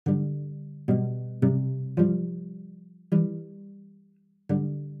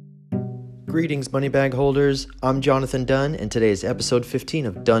Greetings, money bag holders. I'm Jonathan Dunn, and today is episode 15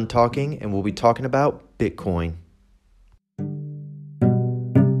 of Dunn Talking, and we'll be talking about Bitcoin.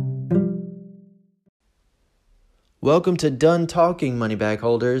 Welcome to Dunn Talking, money bag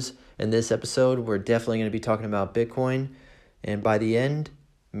holders. In this episode, we're definitely going to be talking about Bitcoin, and by the end,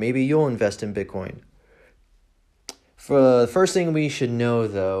 maybe you'll invest in Bitcoin. For the first thing we should know,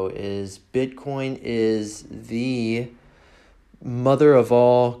 though, is Bitcoin is the mother of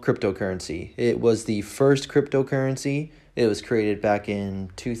all cryptocurrency. It was the first cryptocurrency. It was created back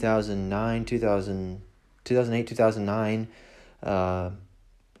in 2008, 2009.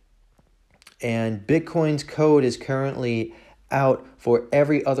 And Bitcoin's code is currently out for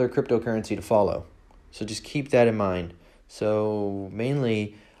every other cryptocurrency to follow. So just keep that in mind. So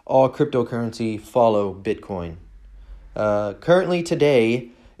mainly all cryptocurrency follow Bitcoin. Currently today,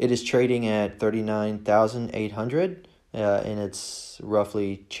 it is trading at 39,800. And it's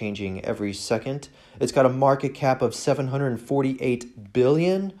roughly changing every second. It's got a market cap of $748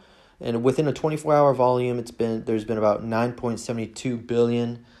 billion, and within a 24-hour volume, there's been about $9.72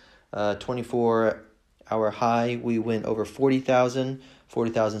 billion. 24-hour high, we went over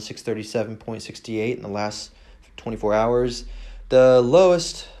 40,637.68 in the last 24 hours. The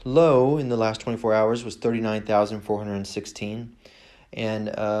lowest low in the last 24 hours was 39,416.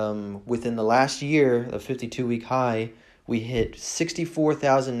 And within the last year, a 52-week high, we hit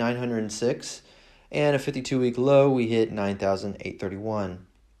 64,906, and a 52-week low, we hit 9,831.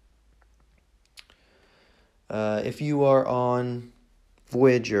 If you are on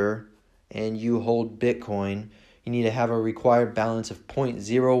Voyager and you hold Bitcoin, you need to have a required balance of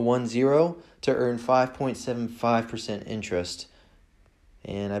 0.010 to earn 5.75% interest.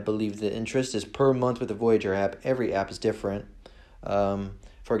 And I believe the interest is per month with the Voyager app. Every app is different. For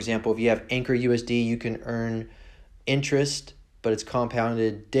example, if you have Anchor USD, you can earn interest, but it's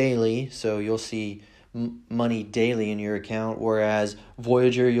compounded daily, so you'll see money daily in your account, whereas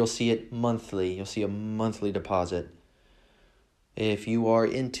Voyager, you'll see it monthly. You'll see a monthly deposit. If you are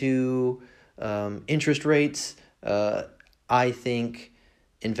into interest rates, I think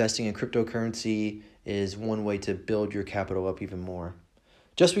investing in cryptocurrency is one way to build your capital up even more,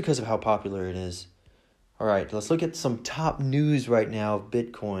 just because of how popular it is. All right, let's look at some top news right now of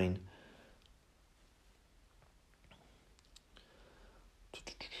Bitcoin.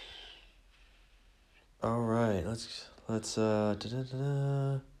 All right, let's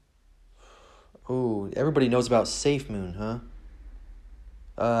Oh, everybody knows about SafeMoon,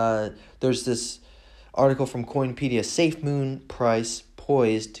 huh? There's this article from Coinpedia. SafeMoon price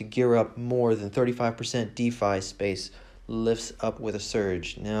poised to gear up more than 35% DeFi space lifts up with a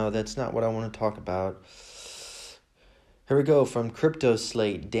surge. Now, that's not what I want to talk about. Here we go from Crypto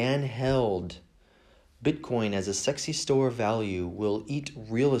Slate. Dan Held. Bitcoin as a sexy store of value will eat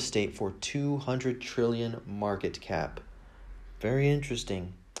real estate for 200 trillion market cap. Very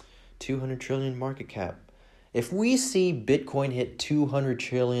interesting. 200 trillion market cap. If we see Bitcoin hit 200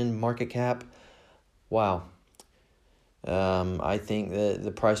 trillion market cap, wow. I think that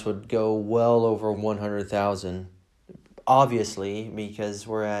the price would go well over 100,000. Obviously, because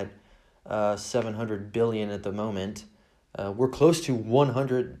we're at 700 billion at the moment. We're close to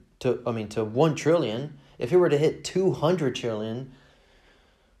 1 trillion. If it were to hit 200 trillion,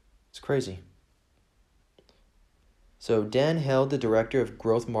 it's crazy. So Dan Held, the director of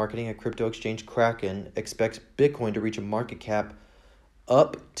growth marketing at crypto exchange Kraken, expects Bitcoin to reach a market cap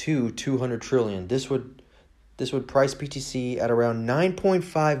up to 200 trillion. This would price BTC at around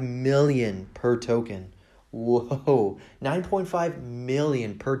 9.5 million per token. Whoa, 9.5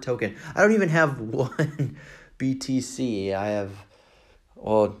 million per token. I don't even have one BTC. I have,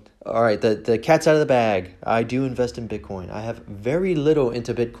 well, all right, the cat's out of the bag. I do invest in Bitcoin. I have very little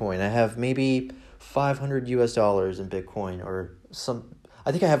into Bitcoin. I have maybe $500 in Bitcoin, or some.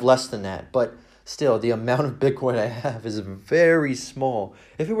 I think I have less than that, but still, the amount of Bitcoin I have is very small.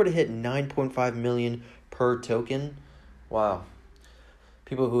 If it were to hit 9.5 million per token, wow.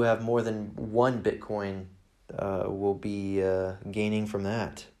 People who have more than one Bitcoin will be gaining from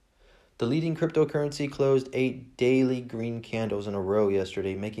that. The leading cryptocurrency closed 8 daily green candles in a row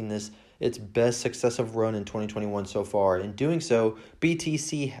yesterday, making this its best successive run in 2021 so far. In doing so,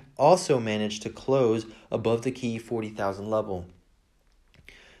 BTC also managed to close above the key 40,000 level.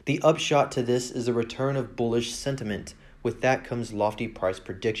 The upshot to this is a return of bullish sentiment. With that comes lofty price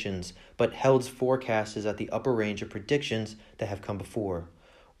predictions, but Held's forecast is at the upper range of predictions that have come before.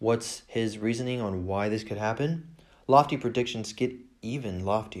 What's his reasoning on why this could happen? Lofty predictions get even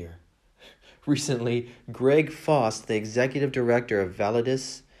loftier. Recently, Greg Foss, the executive director of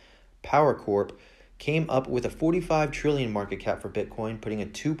Validus Power Corp, came up with a 45 trillion market cap for Bitcoin, putting a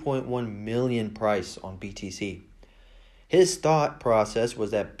 2.1 million price on BTC. His thought process was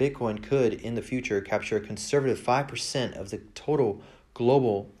that Bitcoin could, in the future, capture a conservative 5% of the total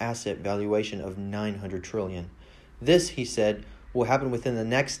global asset valuation of 900 trillion. This, he said, will happen within the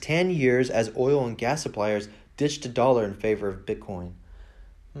next 10 years as oil and gas suppliers ditch the dollar in favor of Bitcoin.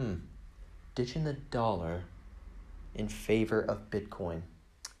 Ditching the dollar in favor of Bitcoin.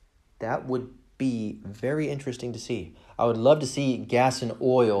 That would be very interesting to see. I would love to see gas and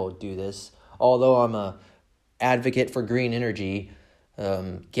oil do this. Although I'm a advocate for green energy,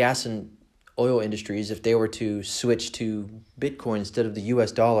 gas and oil industries, if they were to switch to Bitcoin instead of the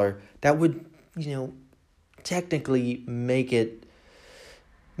US dollar, that would, technically make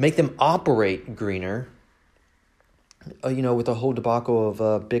them operate greener. With the whole debacle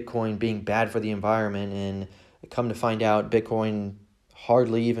of Bitcoin being bad for the environment, and come to find out Bitcoin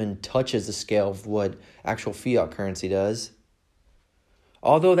hardly even touches the scale of what actual fiat currency does.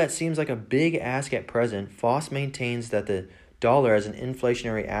 Although that seems like a big ask at present, Foss maintains that the dollar as an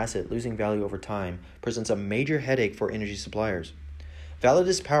inflationary asset losing value over time presents a major headache for energy suppliers.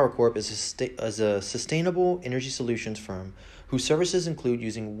 Validus Power Corp is a sustainable energy solutions firm whose services include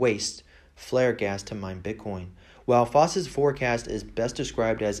using waste flare gas to mine Bitcoin. While Foss's forecast is best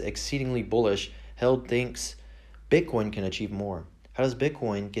described as exceedingly bullish, Held thinks Bitcoin can achieve more. How does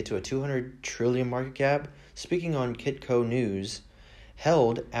Bitcoin get to a 200 trillion market cap? Speaking on Kitco News,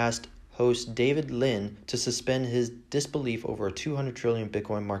 Held asked host David Lin to suspend his disbelief over a 200 trillion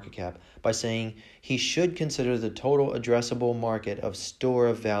Bitcoin market cap by saying he should consider the total addressable market of store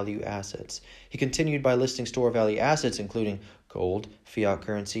of value assets. He continued by listing store of value assets including gold, fiat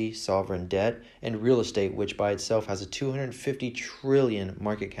currency, sovereign debt, and real estate, which by itself has a 250 trillion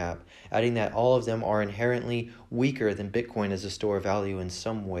market cap, adding that all of them are inherently weaker than Bitcoin as a store of value in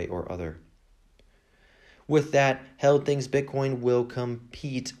some way or other. With that, Held thinks Bitcoin will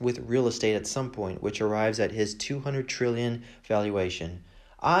compete with real estate at some point, which arrives at his 200 trillion valuation.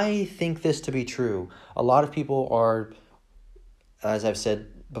 I think this to be true. A lot of people are, as I've said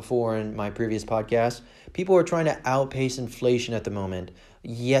before in my previous podcast, people are trying to outpace inflation at the moment.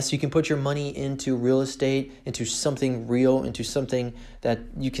 Yes, you can put your money into real estate, into something real, into something that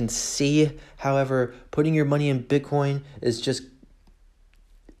you can see. However, putting your money in Bitcoin is just,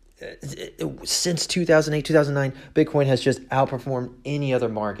 since 2008, 2009, Bitcoin has just outperformed any other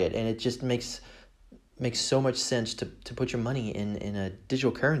market, and it just makes so much sense to put your money in a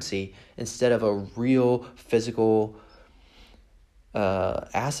digital currency instead of a real physical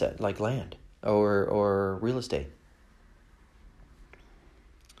asset like land or real estate.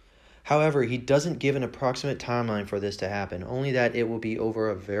 However, he doesn't give an approximate timeline for this to happen, only that it will be over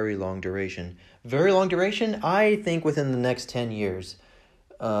a very long duration. Very long duration? I think within the next 10 years.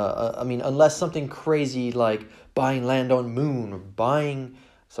 Unless something crazy like buying land on moon, or buying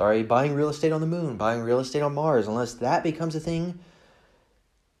real estate on the moon, buying real estate on Mars, unless that becomes a thing,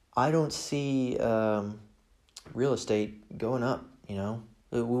 I don't see real estate going up,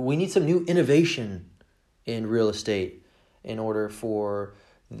 We need some new innovation in real estate in order for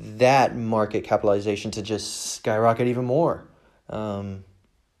that market capitalization to just skyrocket even more.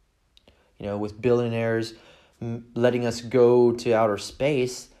 With billionaires letting us go to outer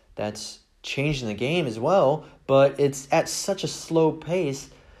space, that's changing the game as well, but it's at such a slow pace.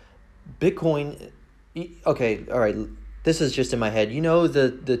 Bitcoin, okay, all right, this is just in my head.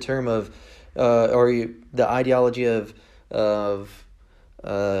 The term of, the ideology of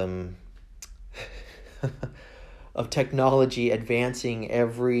of technology advancing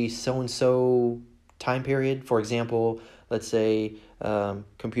every so-and-so time period. For example, let's say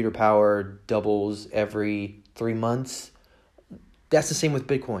computer power doubles every 3 months. That's the same with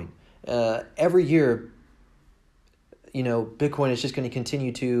Bitcoin. Every year, Bitcoin is just going to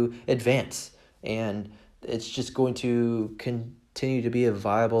continue to advance, and it's just going to continue to be a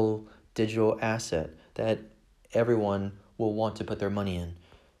viable digital asset that everyone will want to put their money in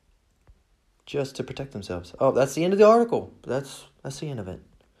just to protect themselves. Oh, that's the end of the article. That's the end of it.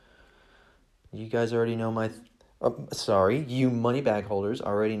 You guys already know you money bag holders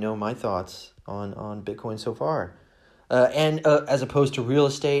already know my thoughts on Bitcoin so far. And as opposed to real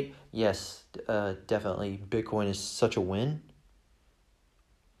estate, yes, definitely Bitcoin is such a win.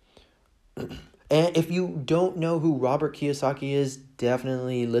 And if you don't know who Robert Kiyosaki is,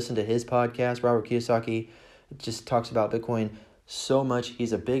 definitely listen to his podcast. Robert Kiyosaki just talks about Bitcoin so much.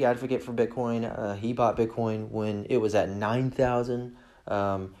 He's a big advocate for Bitcoin. He bought Bitcoin when it was at 9,000.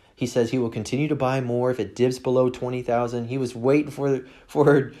 He says he will continue to buy more if it dips below 20,000. He was waiting for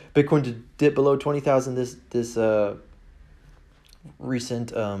Bitcoin to dip below 20,000 this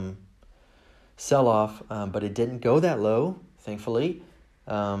recent sell-off, but it didn't go that low, thankfully.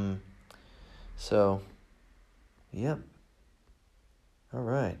 So, yep. All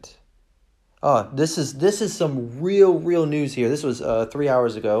right. Oh, this is some real news here. This was 3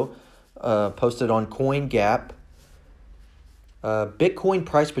 hours ago, posted on CoinGap. Bitcoin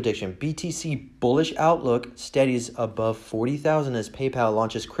price prediction. BTC bullish outlook steadies above 40,000 as PayPal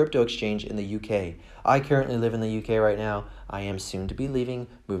launches crypto exchange in the UK. I currently live in the UK right now. I am soon to be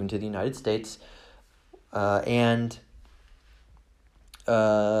moving to the United States. And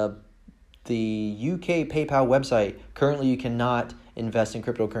the UK PayPal website, currently you cannot invest in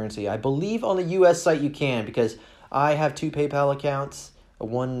cryptocurrency. I believe on the US site you can, because I have 2 PayPal accounts.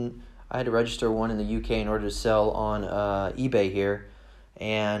 I had to register one in the UK in order to sell on eBay here,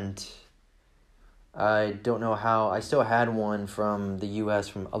 and I don't know how. I still had one from the US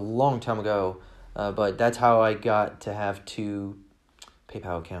from a long time ago, but that's how I got to have 2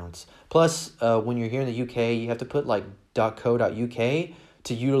 PayPal accounts. Plus, when you're here in the UK, you have to put like .co.uk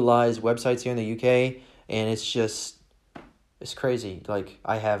to utilize websites here in the UK, and it's crazy. Like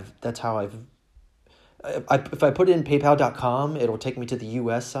that's how if I put in paypal.com, it'll take me to the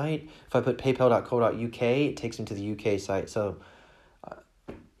US site. If I put paypal.co.uk, it takes me to the UK site. So,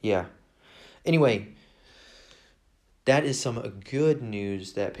 yeah. Anyway, that is some good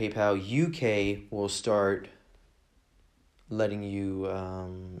news that PayPal UK will start letting you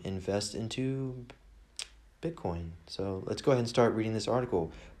invest into Bitcoin. So let's go ahead and start reading this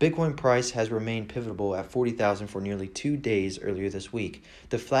article. Bitcoin price has remained pivotal at 40,000 for nearly 2 days earlier this week.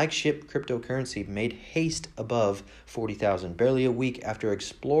 The flagship cryptocurrency made haste above 40,000, barely a week after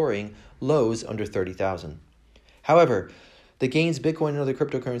exploring lows under 30,000. However, the gains Bitcoin and other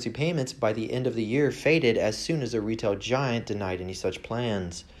cryptocurrency payments by the end of the year faded as soon as the retail giant denied any such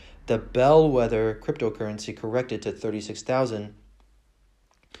plans. The bellwether cryptocurrency corrected to 36,000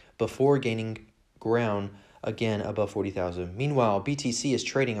 before gaining ground again above 40,000. Meanwhile, BTC is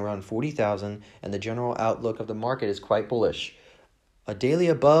trading around 40,000 and the general outlook of the market is quite bullish. A daily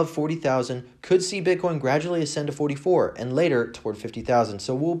above 40,000 could see Bitcoin gradually ascend to 44 and later toward 50,000.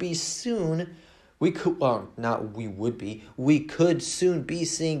 So we could soon be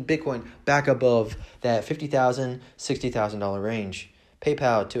seeing Bitcoin back above that $50,000, $60,000 range.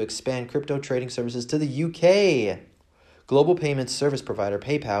 PayPal to expand crypto trading services to the UK. Global payments service provider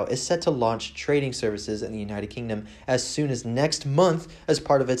PayPal is set to launch trading services in the United Kingdom as soon as next month as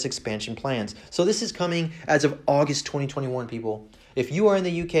part of its expansion plans. So this is coming as of August 2021, people. If you are in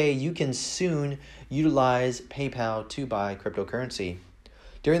the UK, you can soon utilize PayPal to buy cryptocurrency.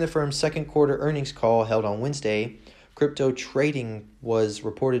 During the firm's second quarter earnings call held on Wednesday, crypto trading was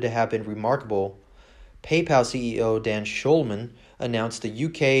reported to have been remarkable. PayPal CEO Dan Schulman announced the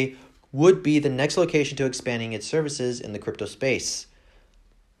UK would be the next location to expanding its services in the crypto space.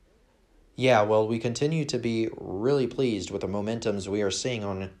 Yeah, well, we continue to be really pleased with the momentums we are seeing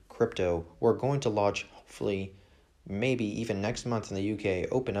on crypto. We're going to launch, hopefully, maybe even next month in the UK,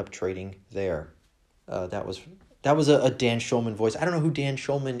 open up trading there. That was a Dan Schulman voice. I don't know who Dan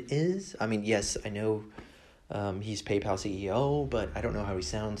Schulman is. I mean, yes, I know he's PayPal CEO, but I don't know how he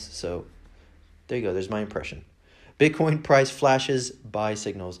sounds. So there you go. There's my impression. Bitcoin price flashes buy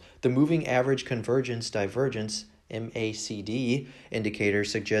signals. The moving average convergence divergence MACD indicator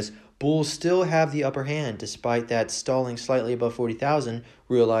suggests bulls still have the upper hand despite that stalling slightly above 40,000.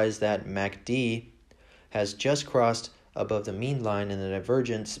 Realize that MACD has just crossed above the mean line and the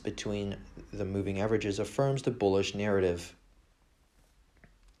divergence between the moving averages affirms the bullish narrative.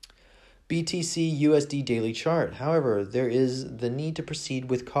 BTC USD daily chart. However, there is the need to proceed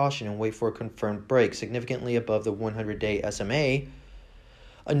with caution and wait for a confirmed break significantly above the 100-day SMA.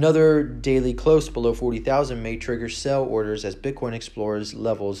 Another daily close below 40,000 may trigger sell orders as Bitcoin explores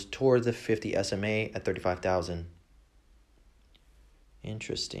levels toward the 50 SMA at 35,000.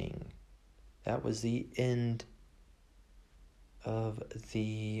 Interesting. That was the end of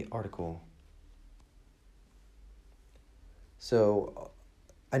the article. So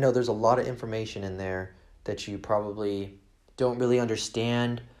I know there's a lot of information in there that you probably don't really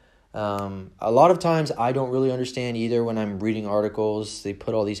understand. A lot of times I don't really understand either when I'm reading articles. They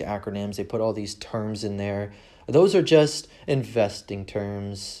put all these acronyms, they put all these terms in there. Those are just investing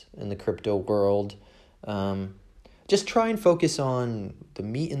terms in the crypto world. Just try and focus on the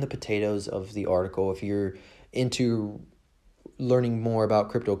meat and the potatoes of the article if you're into learning more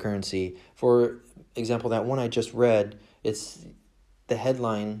about cryptocurrency. For example, that one I just read, the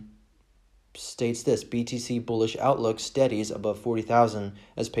headline states this: BTC bullish outlook steadies above 40,000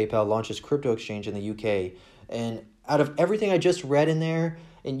 as PayPal launches crypto exchange in the UK. And out of everything I just read in there,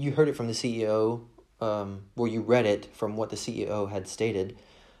 and you heard it from the CEO, you read it from what the CEO had stated,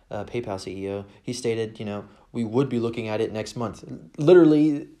 PayPal CEO, he stated, we would be looking at it next month.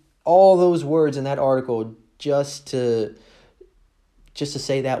 Literally, all those words in that article just to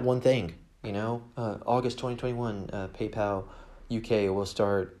say that one thing. August 2021, PayPal UK will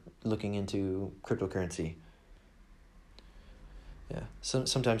start looking into cryptocurrency. Yeah,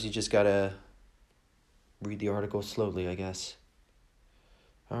 sometimes you just gotta read the article slowly, I guess.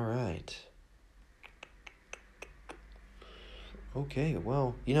 All right. Okay,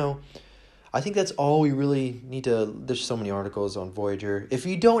 well, I think that's all we really need to... There's so many articles on Voyager. If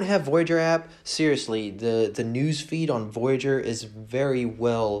you don't have Voyager app, seriously, the news feed on Voyager is very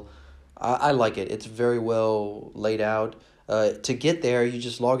well... I like it. It's very well laid out. To get there, you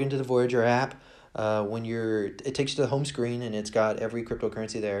just log into the Voyager app. It takes you to the home screen, and it's got every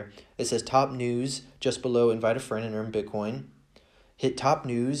cryptocurrency there. It says top news just below invite a friend and earn Bitcoin. Hit top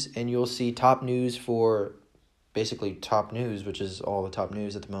news, and you'll see top news for basically top news, which is all the top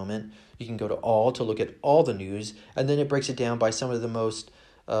news at the moment. You can go to all to look at all the news, and then it breaks it down by some of the most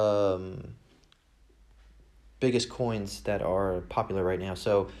biggest coins that are popular right now.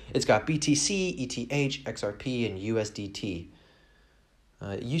 So it's got BTC, ETH, XRP, and USDT.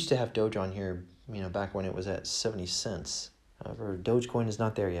 It used to have Doge on here, back when it was at 70 cents. However, Dogecoin is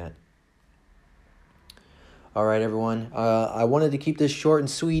not there yet. All right, everyone. I wanted to keep this short and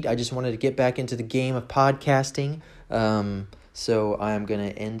sweet. I just wanted to get back into the game of podcasting. So I'm going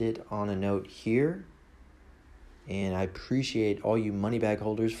to end it on a note here. And I appreciate all you money bag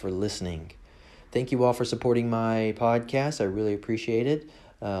holders for listening. Thank you all for supporting my podcast. I really appreciate it.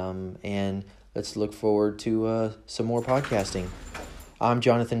 And let's look forward to some more podcasting. I'm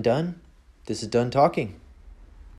Jonathan Dunn. This is Dunn Talking.